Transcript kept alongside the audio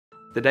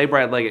The day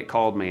Brad Leggett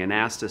called me and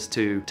asked us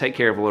to take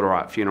care of Little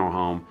Rock Funeral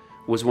Home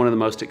was one of the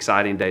most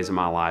exciting days of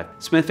my life.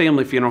 Smith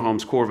Family Funeral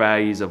Home's core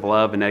values of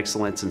love and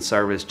excellence and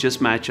service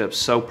just match up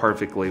so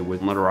perfectly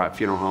with Little Rock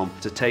Funeral Home.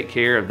 To take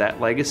care of that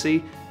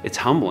legacy, it's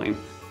humbling.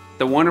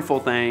 The wonderful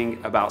thing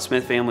about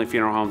Smith Family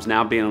Funeral Homes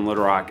now being in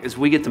Little Rock is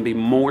we get to be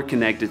more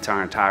connected to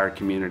our entire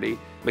community,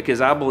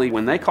 because I believe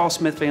when they call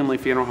Smith Family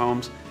Funeral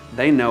Homes,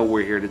 they know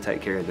we're here to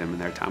take care of them in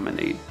their time of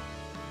need.